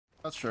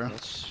That's true.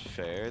 That's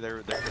fair. They're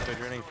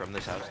refrigerating from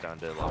this house down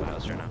to Lava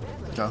House right now.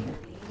 Okay.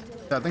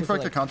 Yeah, I think for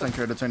like a content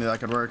creator, Tony, that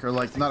could work. Or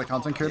like, not a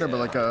content creator, but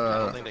like a... I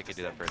don't think they could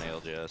do that for an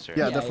ALGS. Or...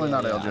 Yeah, definitely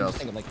not ALGS. I'm just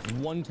thinking like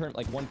one turn,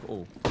 like one...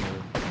 Oh.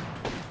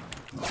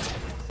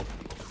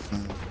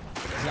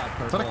 It's not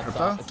purple. Is that a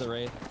crypto? It's a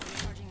raid.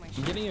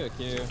 I'm giving you a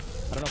Q. I don't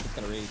know if it's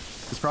gonna reach.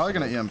 He's probably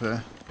gonna EMP.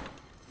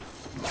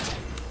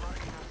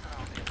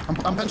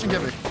 I'm pinching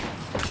Gibby.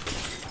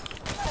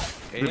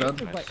 You're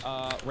dead.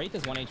 Like, Wraith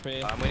is 1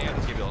 HP. I'm waiting out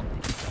this Gibby ult.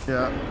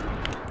 Yeah.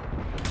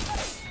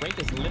 Wraith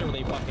is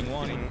literally fucking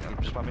 1.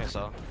 I'm just popping a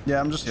cell.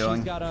 Yeah, I'm just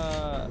healing. She's got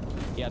a...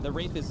 Yeah, the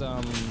Wraith is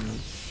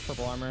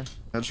purple armor.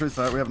 Yeah, just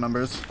reset. We have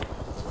numbers.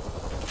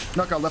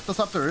 No, go lift us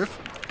up the roof.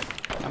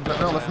 I'm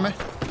No, lift me.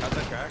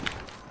 Outside crack.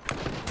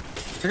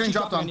 You're getting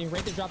dropped on. You.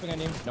 Wraith is dropping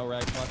on you. No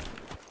rag. Fuck.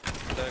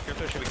 The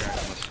crypto should be cracked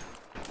on this.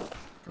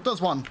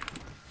 Crypto's 1.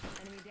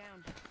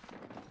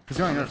 He's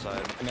going here.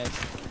 Side. I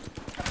missed.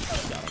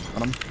 Got him.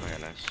 Got him. Okay,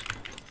 nice.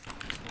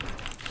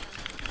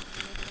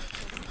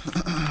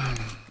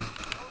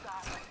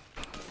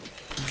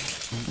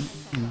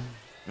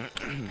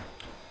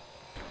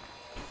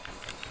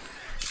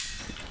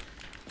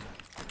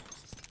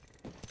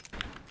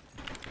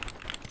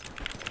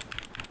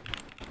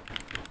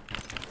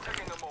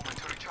 Taking a moment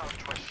to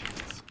recharge my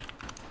shields.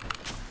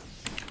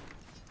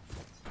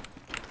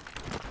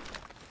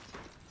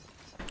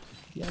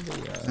 Yeah, the,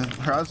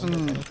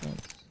 Horizon...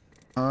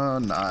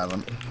 no, I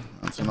haven't.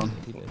 That's none.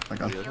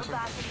 Okay.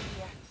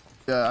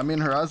 Yeah, I mean,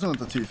 Horizon with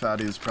the 2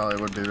 fatties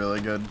probably would be really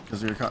good,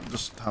 because you're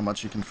just how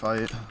much you can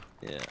fight.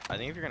 Yeah, I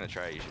think if you're gonna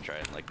try it, you should try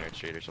it in like Nerd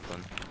Street or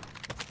something.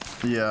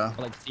 Yeah.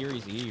 Like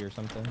Series E or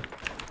something.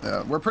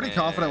 Yeah, we're pretty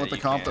confident with the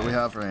comp that we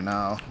have right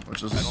now,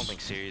 which is... I don't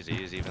think Series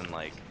E is even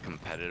like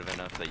competitive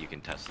enough that you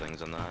can test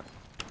things on that.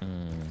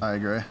 I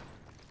agree.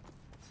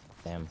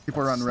 Damn.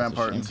 People run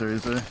Rampart in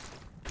Series E.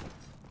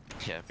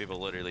 Yeah, people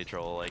literally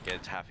troll, like,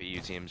 it's half EU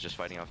teams just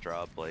fighting off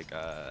drop, like,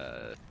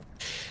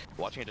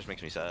 watching it just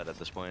makes me sad at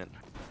this point.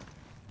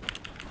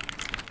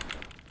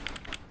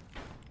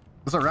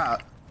 There's a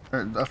rat.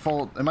 Or a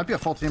full... It might be a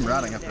full team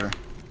ratting up there.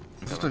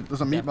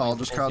 There's a meatball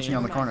just crouching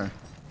on the corner.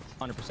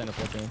 100% a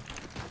full team.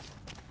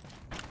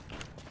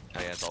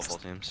 Oh yeah, it's all full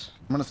teams.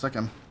 I'm gonna stick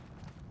him.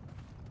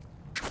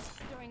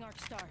 Throwing Arc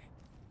Star.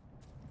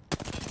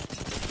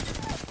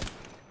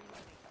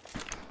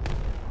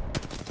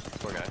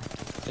 Poor guy.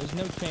 There's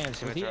no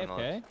chance. Is he Teammates are on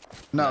the AFK?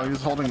 No,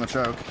 he's holding the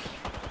choke.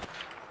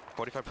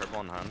 45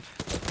 purple in hand.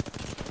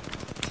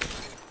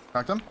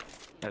 Cracked him.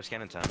 I have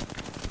scan in 10.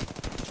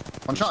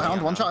 One shot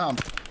hound, one shot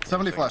hound.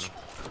 70 flash.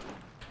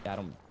 Yeah, I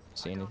don't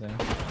see anything.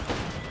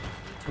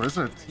 Where's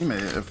their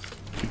teammate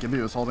if Gibby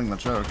was holding the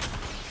choke?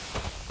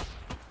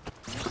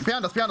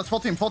 Behind us, full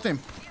team, full team.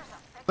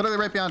 Literally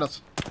right behind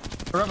us.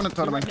 The Revenant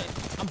toteming.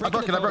 I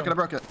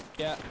broke it.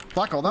 Yeah.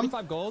 Black hold them.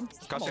 25 gold.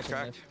 Caustic's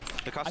cracked.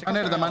 The Caustic I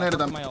naded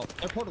them.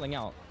 They're portaling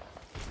out.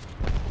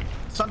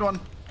 Stunned 1.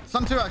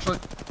 Stunned 2 actually.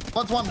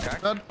 Blood's 1.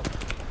 Cracked. Dead.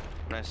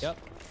 Nice. Yep.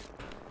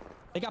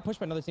 They got pushed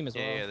by another team as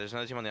well. Yeah, there's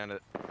another team on the end of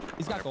it.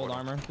 He's got gold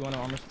armor. Do you want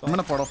an armor spell? I'm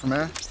gonna portal from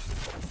here.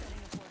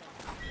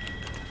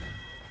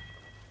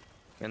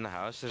 In the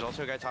house. There's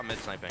also a guy top mid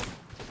sniping.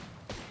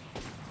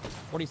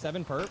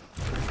 47 perp.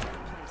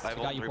 I have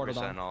got you portaled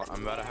 3%.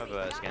 I'm about to have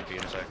a scan for you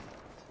in a sec.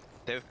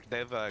 They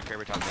have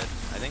Kraber top mid.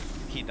 I think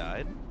he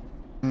died.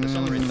 The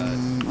Solar Wraith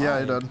died. Yeah,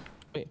 he did.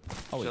 Wait.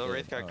 Oh, Solar he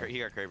Wraith did. he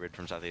got Krabered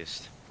from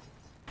southeast.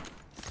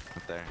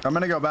 Up there. I'm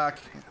gonna go back.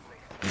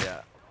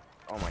 Yeah.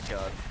 Oh my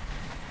god.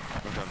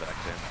 I'm coming back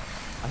too.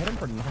 I hit him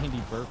for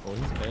 90 purple.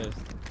 He's pissed.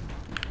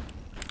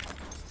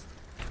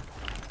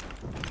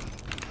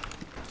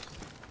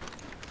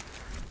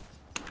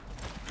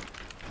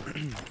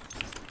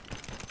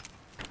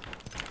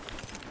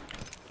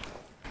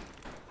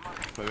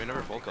 Wait, we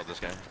never full killed this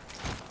guy.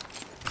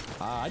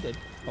 I did.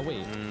 Oh,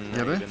 wait.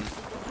 Yeah, we we? didn't.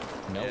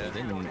 No, Yeah.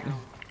 we didn't.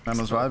 Man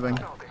was vibing.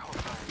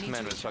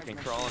 Man was fucking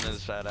crawling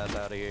his fat ass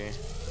out of here.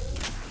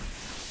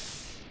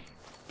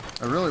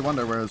 I really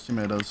wonder where his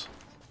teammate is.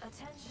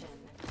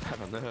 I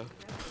don't know.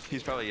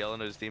 He's probably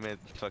yelling at his teammate,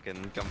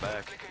 fucking come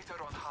back.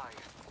 Indicator on high.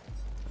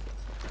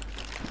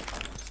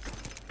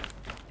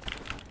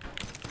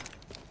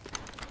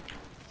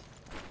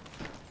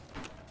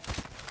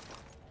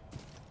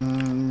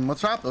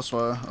 Let's wrap this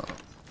way.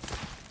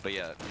 But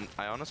yeah,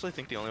 I honestly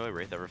think the only way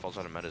Wraith ever falls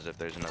out of meta is if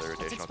there's another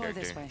rotational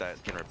character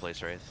that can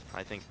replace Wraith.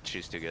 I think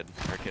she's too good.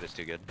 Her kit is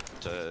too good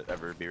to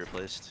ever be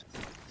replaced.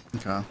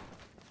 Okay.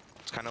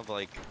 It's kind of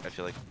like, I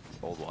feel like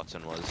old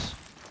Watson was,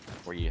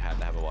 where you had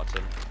to have a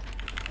Watson.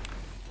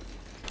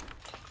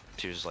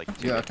 She was like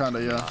too good kinda,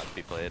 to yeah. not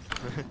be played.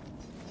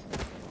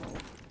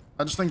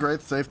 I just think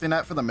Wraith safety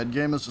net for the mid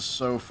game is just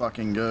so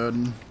fucking good.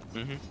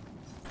 Mm-hmm.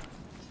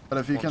 But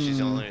if you can... She's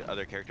the only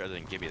other character other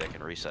than Gibby that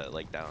can reset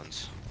like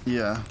downs.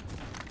 Yeah.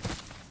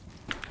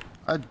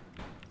 I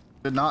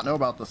did not know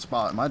about the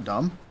spot. Am I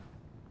dumb?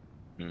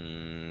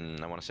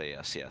 I want to say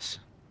yes, yes.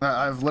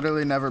 I've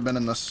literally never been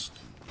in this.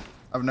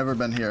 I've never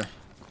been here.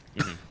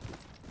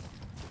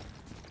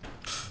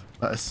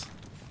 Nice.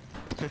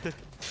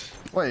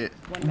 Wait,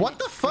 what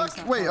the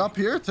fuck? Wait, up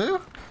here too?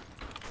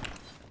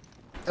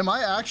 Am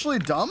I actually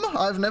dumb?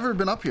 I've never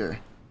been up here.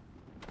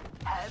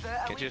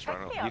 Can't you just run?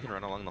 You can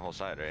run along the whole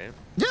side, right?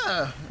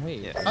 Yeah. Wait.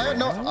 Yeah.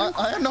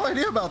 I had no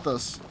idea about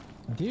this.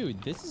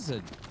 Dude, this is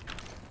a...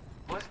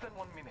 Less than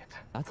 1 minute.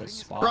 That's a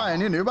spot.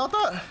 Ryan, you knew about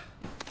that?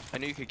 I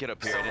knew you could get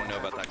up here. I didn't know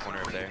about that corner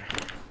over there.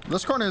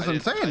 This corner is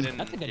insane.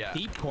 That's like a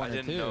deep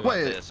corner, too.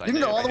 Wait, you can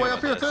go all the way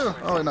up here too?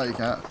 Oh, no, you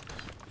can't.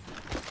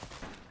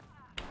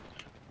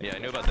 Yeah, I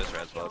knew about this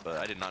red spot, but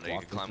I did not know you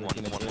could climb one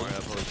more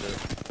up. Holy shit.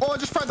 Oh, I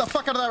just fried the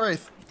fuck out of that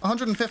Wraith.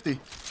 150.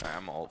 Alright,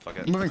 I'm ult. Fuck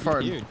it. Moving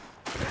forward. Dude.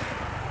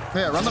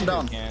 Yeah, run them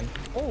down.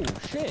 Oh,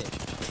 shit.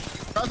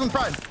 Hounds and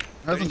fried.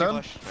 Hounds and dead.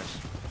 Nice.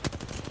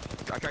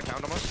 I got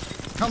count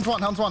almost. Hounds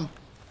one, hounds one.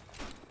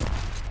 The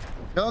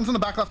other one's in the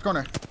back left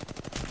corner.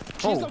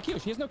 She has no Q.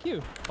 She has no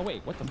Q. Oh,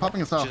 wait. What the fuck?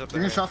 Popping us out. You're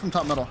getting shot from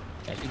top middle.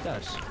 Yeah, he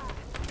does.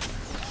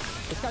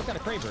 This guy's got a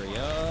Kraber.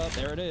 Yup,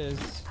 there it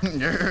is.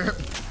 Yeah.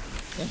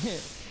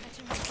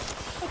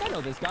 Like, I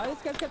know this guy.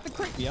 This guy's got the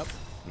Kraber. Yep.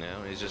 No,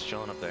 he's just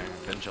chilling up there.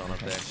 Been chilling up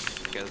there. This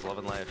guy's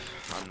loving life.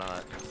 I'm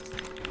not.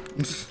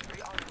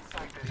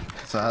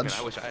 Sad. I mean,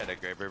 I wish I had a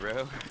Graber, bro.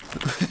 I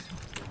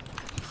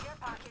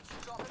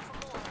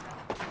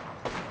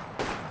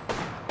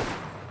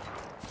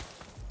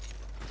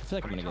feel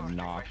like I'm gonna get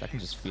knocked. I can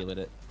just feel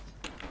it.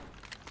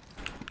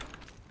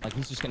 Like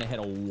he's just gonna hit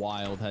a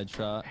wild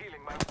headshot.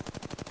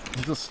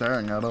 He's just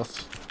staring at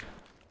us.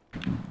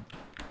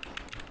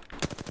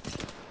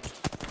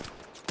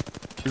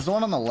 He's the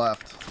one on the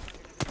left.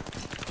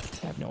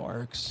 I have no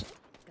arcs.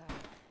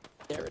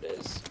 There it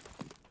is.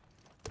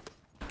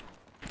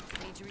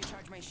 Need to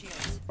recharge my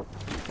shields.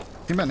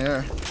 Team in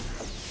here.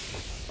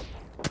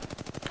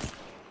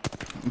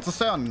 Let's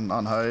stay on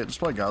height. Just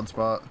play God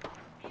spot.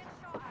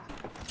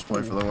 Just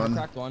play for the win.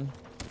 Cracked one.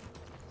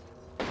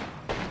 I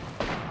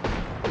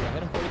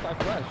hit him 45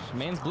 flesh.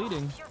 Man's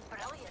bleeding.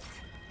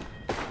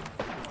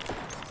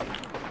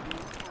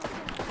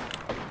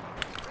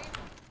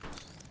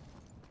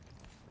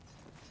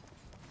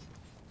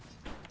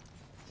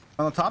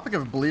 On the topic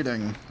of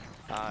bleeding,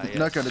 Yes.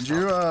 Nuka, did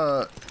you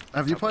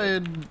have you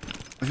played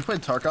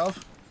Tarkov?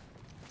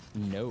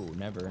 No,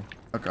 never.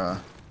 Okay.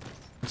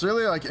 It's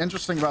really like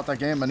interesting about that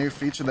game. A new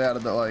feature they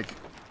added that like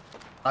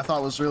I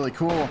thought was really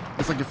cool.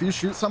 It's like if you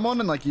shoot someone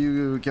and like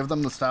you give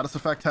them the status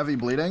effect heavy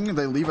bleeding,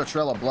 they leave a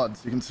trail of blood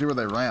so you can see where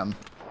they ran.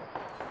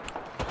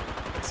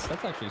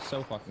 That's actually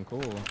so fucking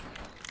cool.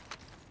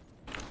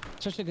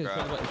 Especially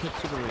because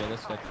it's super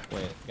realistic.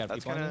 Wait, you got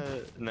That's people on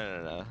you?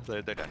 No.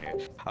 They're down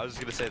here. I was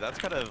just gonna say that's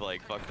kind of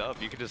like fucked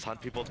up. You can just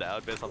hunt people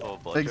down based off of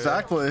a blood trail.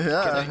 Exactly.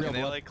 Yeah. Can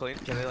they like clean?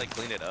 Can they like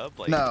clean it up?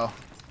 Like, No.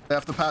 They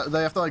have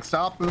to like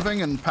stop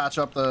moving and patch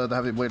up the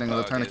heavy bleeding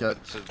with a tourniquet.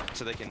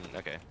 So they can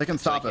They can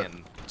stop so they it.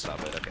 Can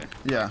stop it. Okay.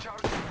 Yeah.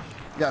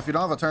 Yeah. If you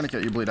don't have a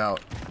tourniquet, you bleed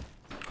out.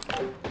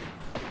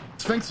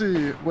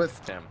 Sphinxy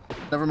with. Damn.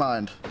 Never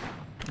mind.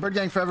 Bird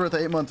Gang Forever with the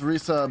 8-month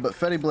resub, but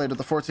Fetty Blade with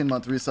the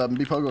 14-month resub, and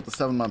B-Pogo with the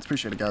 7 months.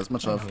 Appreciate it, guys.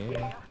 Much love.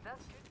 Yeah.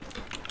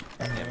 Yeah,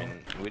 I mean,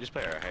 we just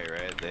play our hay,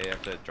 right? They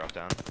have to drop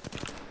down.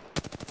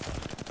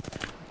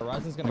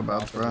 Horizon's gonna What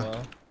cross as about,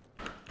 well.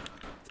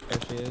 There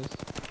she is.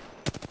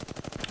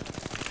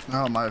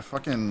 Oh, my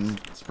fucking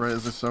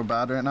sprays are so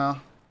bad right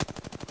now.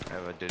 I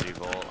have a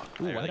Digivolt.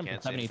 Ooh, I really I hit him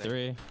can't for see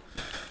anything.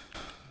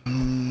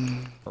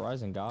 73.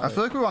 Horizon got I it.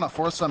 feel like we want to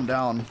force them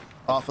down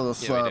off of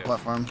this Yeah, we do.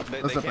 platform.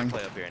 They That's the can't thing.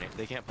 play up here.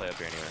 They can't play up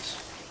here anyways.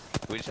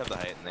 We just have the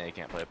height, and they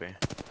can't play up here.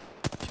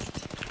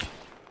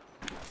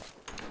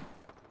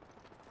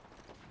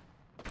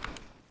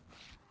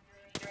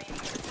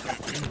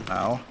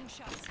 Ow.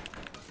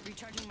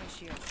 Recharging my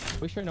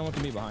shields. We sure no one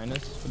can be behind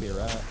us? Could be a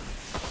rat.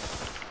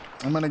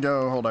 I'm gonna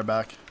go hold our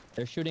back.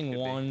 They're shooting Could be.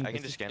 one. I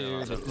can This just is scan it two.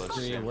 on so This is close,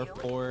 three. yeah. We're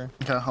 4.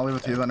 Okay, I'll leave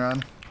it to you then,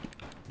 Ryan.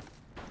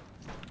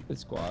 Good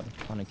squad.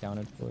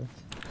 Unaccounted for.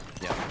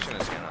 Yeah, I'm just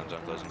gonna scan on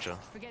zone close and chill.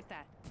 Forget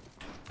that.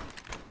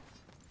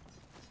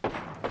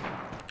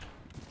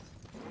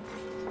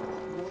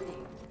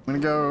 I'm gonna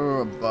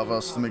go above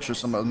us to make sure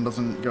someone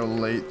doesn't go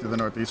late through the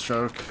northeast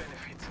choke.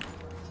 Benefits.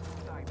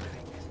 Die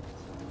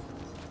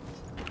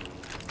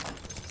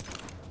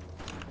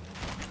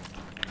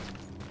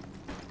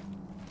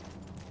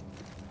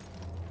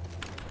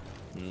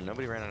betting.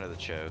 Nobody ran out of the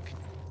choke.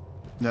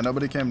 Yeah,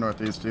 nobody came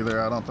northeast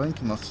either, I don't think,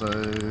 unless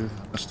they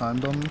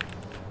mistimed them.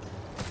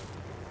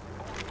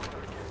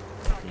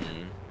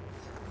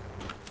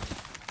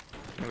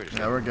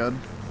 Yeah, we're good.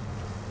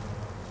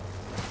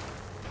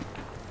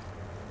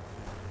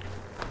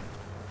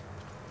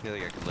 I feel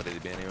like I could literally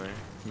be anywhere.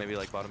 Maybe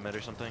like bottom mid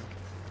or something.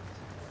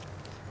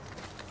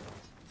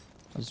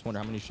 I just wonder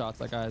how many shots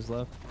that guy has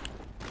left.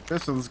 Okay,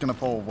 so this is gonna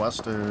pull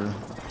west or...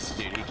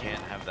 Dude, he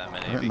can't have that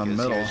many Right in the because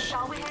middle.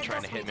 he was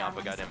trying to hit me off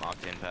a goddamn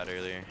octane pad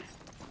earlier.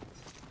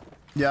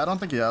 Yeah, I don't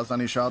think he has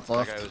any shots That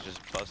left. guy was just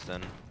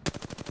busting.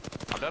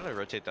 I'm down to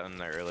rotate down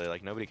there early.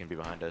 Like nobody can be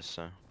behind us.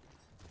 So.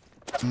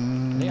 I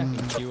think I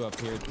can queue up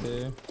here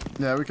too.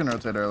 Yeah, we can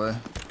rotate early.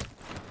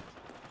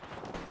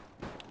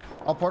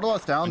 I'll portal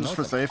us down just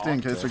for safety in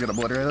case we get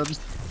obliterated.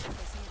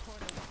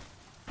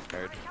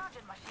 Heard. I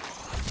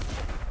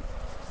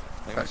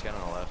think I'm scanning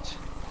on the left.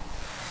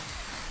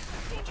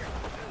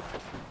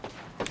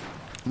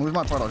 Move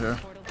my portal here.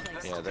 Portal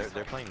placed. Yeah,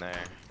 they're playing there.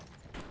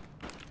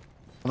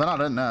 Well, they're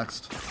not in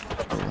next.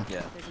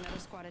 Yeah. There's another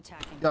squad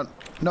attacking. Yeah,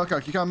 no,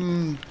 can you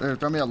come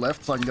throw me a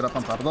lift so I can get up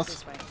on top of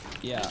this? This way.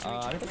 Yeah,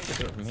 I think we can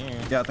do it from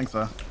here. Yeah, I think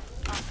so.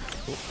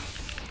 Cool.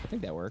 I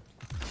think that worked.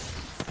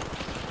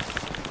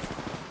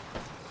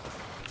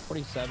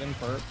 47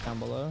 perp down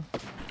below.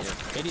 Yeah.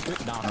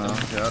 83. Knocked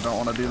him. Yeah, I don't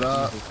want to do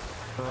that.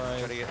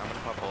 Try to get, I'm gonna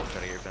pop ult,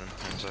 try to get your pin.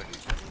 One sec.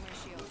 Recharging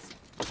my shields.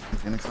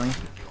 Phoenix thing.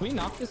 Can we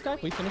knock this guy?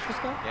 Can we finish this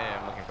guy? Yeah,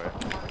 I'm looking for it.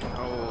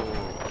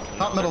 Oh.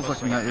 Top middle's they're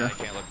looking at you. I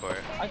can't look for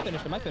it. I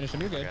finished him. I finished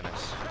him. You're good. Okay,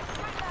 nice.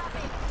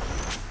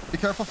 Be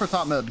careful for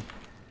top mid.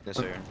 Yes,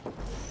 sir.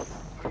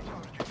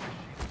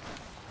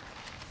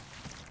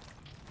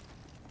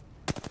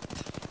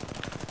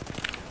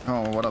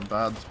 Oh, what a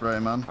bad spray,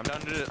 man. I'm down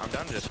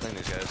to just clean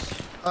these guys.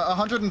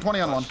 120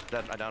 on one.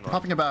 I downed one.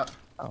 Popping a bat.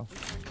 Oh,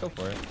 go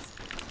for it.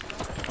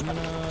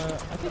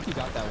 I think you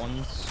got that one.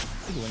 You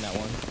can win that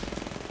one.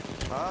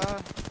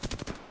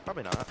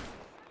 Probably not.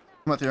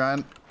 I'm with you,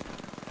 Ryan.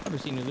 Never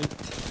seen you, Luke.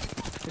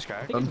 He's I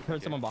cracked. think I just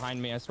heard someone behind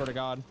me. I swear to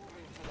God.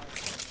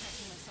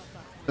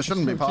 This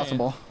shouldn't be No chance.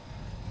 possible.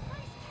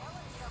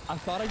 I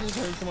thought I just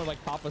heard someone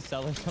like pop a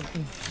cell or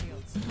something.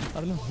 I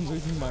don't know if I'm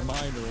losing my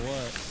mind or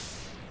what.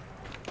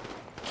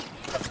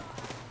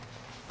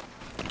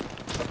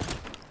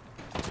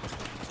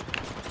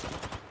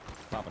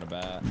 Popping a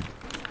bat.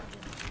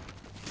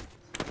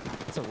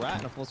 It's a rat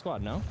in a full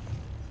squad, no?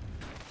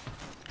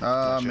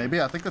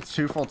 Maybe. I think it's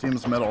 2 full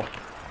teams middle.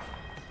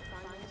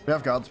 We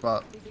have God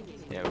spot.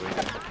 Yeah, we.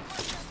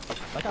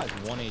 That guy's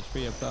 1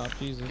 HP up top.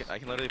 Jesus. I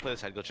can literally play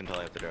this head glitch until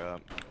I have to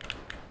drop.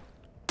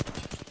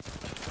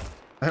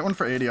 I hit one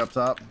for 80 up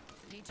top.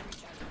 Need to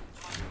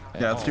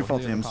recharge. Yeah, it's 2 full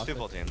we're doing teams. caustic? 2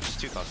 full teams,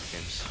 2 caustic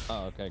teams.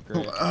 Oh, okay,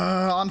 great.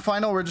 On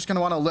final, we're just gonna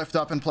want to lift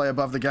up and play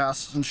above the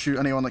gas and shoot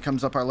anyone that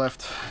comes up our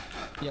lift.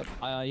 Yep.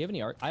 You have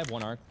any arc? I have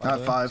 1 arc. I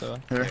have 5. Here,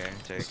 Here,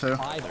 it's take. 2.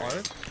 5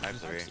 arc? I have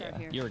 3. Start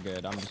here. You're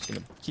good. I'm just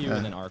gonna Q Yeah.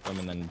 and then arc them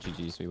and then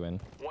GG's we win.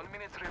 1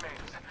 minute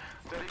remains.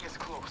 The ring is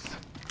close.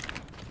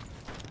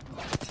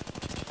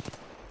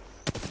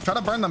 Try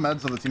to burn the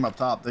meds of the team up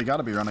top. They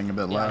gotta be running a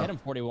bit Yeah, I low. hit him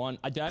 41.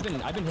 I've been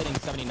hitting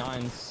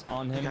 79s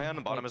on him. The guy on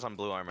the bottom is on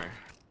blue armor.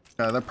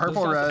 Yeah, they're Those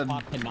purple, guys at red.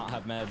 top cannot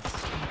have meds.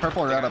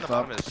 Purple, The red guy up on the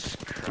bottom top. is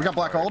We got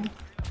black hold.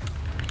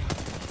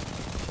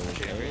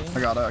 Okay. I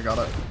got it. I got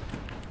it.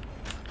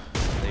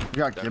 We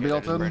got they're Gibby good, they're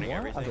just ulted. burning What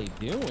are everything.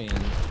 they doing?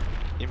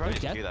 You probably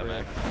They're just do that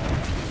back.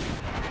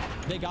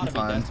 desperate. They gotta be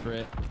Fine.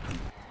 desperate.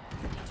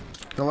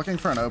 They're looking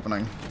for an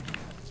opening.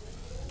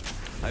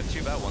 I have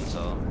 2 bat, 1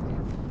 cell.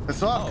 They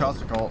still have Oh.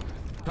 caustic ult.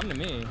 Come to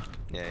me.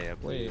 Yeah,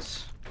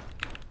 please.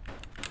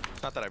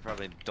 Not that I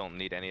probably don't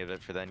need any of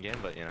it for the end game,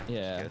 but you know.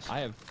 Yeah, just I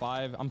have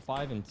 5. I'm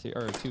 5 and 2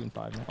 or 2 and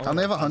 5 now. And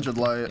they have 100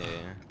 light. Yeah.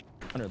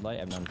 100 light. I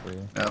have none for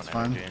you. Yeah, that's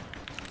fine. Energy.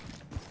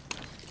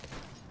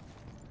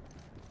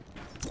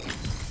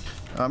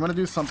 I'm gonna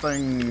do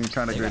something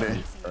kind of They gotta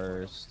greedy. be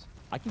first.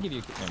 I can give you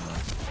a camera.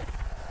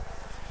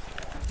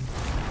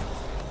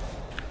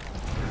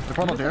 The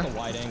portal here. A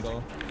wide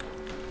angle.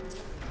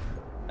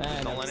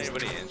 And Don't let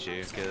anybody inch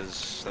you,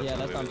 because that's yeah,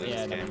 the that's way not. we lose Yeah,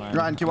 this never game. mind.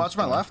 Ryan, can you watch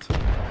my left?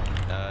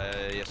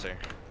 Yes, sir.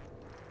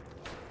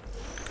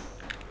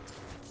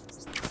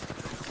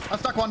 I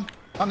stuck one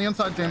on the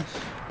inside team.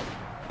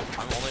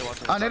 I'm only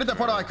watching. I needed that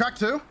portal. I cracked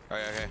 2.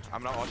 Okay.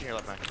 I'm not watching your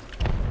left, man.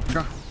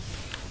 Okay.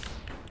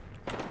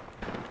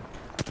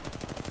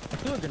 I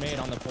threw a grenade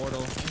on the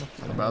portal.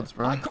 Not a bad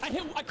spray. I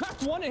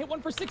cracked 1 and hit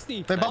 1 for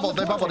 60. They bubbled.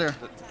 They bubbled here.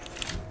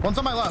 One's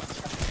on my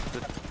left.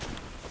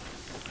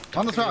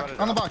 On this rock.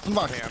 On the box. On the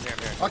box. I'm here.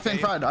 Octane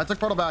fried. I took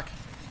portal back.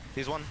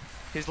 He's 1.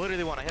 He's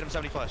literally 1. I hit him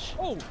 70 flush.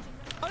 Oh!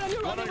 Oh, no,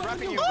 you're No, right,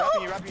 wrapping you.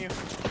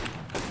 I'm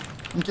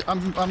selling. He's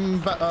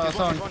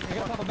one. I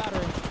got pop a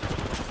battery.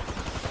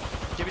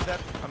 Give me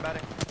that. I'm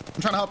batting.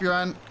 I'm trying to help you,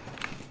 Ryan.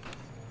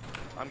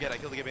 I'm good. I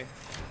killed the Gibby.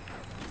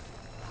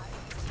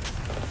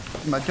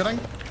 Med kidding.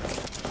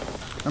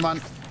 Never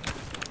mind.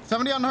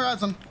 70 on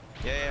horizon.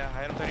 Yeah.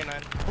 I hit him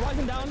 39.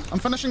 Horizon down. I'm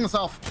finishing this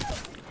off.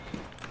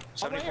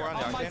 74 on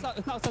the on my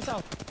octane.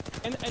 south.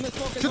 And the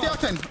smoke as Shoot the well.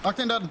 octane.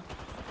 Octane dead.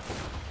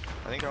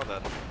 I think they're all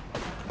dead.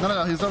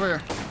 No. He's over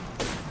here.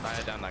 I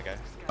had down that guy.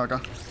 Okay.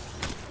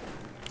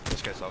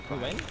 This guy's self. We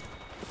win?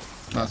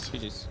 Nice.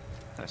 Jesus.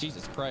 Nice.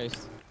 Jesus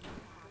Christ.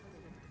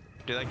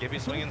 Dude, that Gibby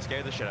swinging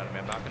scared the shit out of me.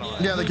 I'm not gonna lie.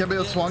 Yeah, the Gibby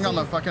was swung on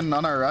the fucking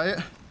on our right.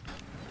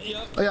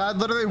 Yep. Yeah, I had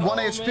literally 1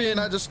 Oh, HP man. and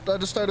I just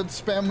started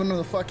spamming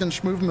the fucking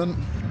movement.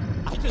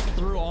 I just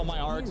threw all my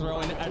arcs, bro,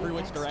 in every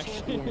which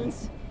direction. That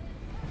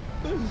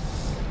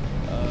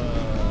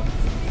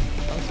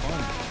was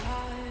fun.